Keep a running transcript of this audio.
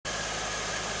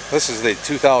This is the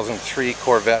 2003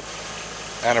 Corvette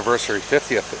anniversary,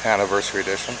 50th anniversary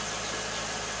edition.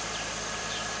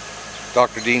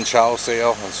 Dr. Dean Chow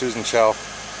sale and Susan Chow,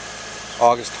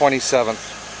 August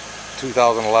 27th,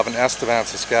 2011, Estevan,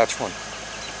 Saskatchewan.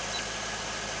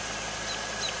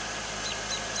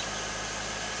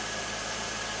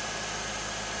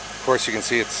 Of course, you can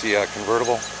see it's the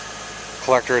convertible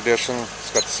collector edition.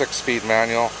 It's got the 6-speed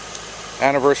manual.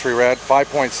 Anniversary red,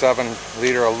 5.7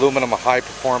 liter aluminum high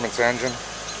performance engine,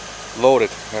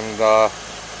 loaded. And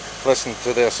listen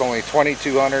to this, only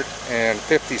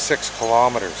 2,256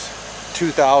 kilometers,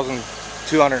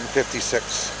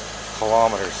 2,256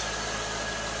 kilometers.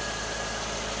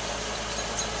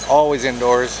 Always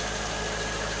indoors,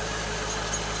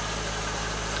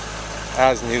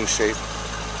 as new shape.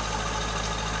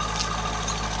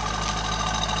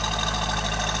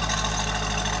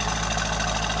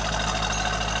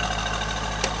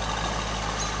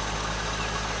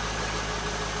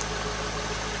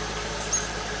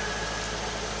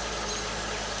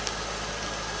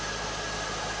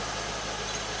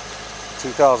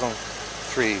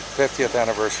 (2003) 50th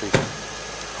anniversary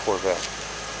Corvette.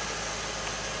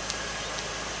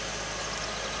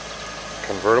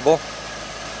 Convertible.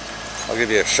 I'll give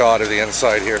you a shot of the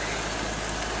inside here.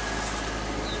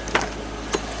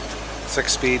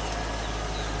 6-speed,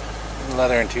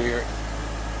 leather interior.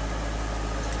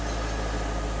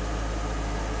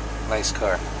 Nice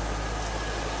car.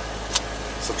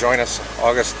 So join us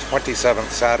August 27th,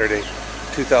 Saturday,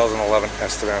 2011,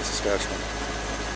 Estevan, Saskatchewan.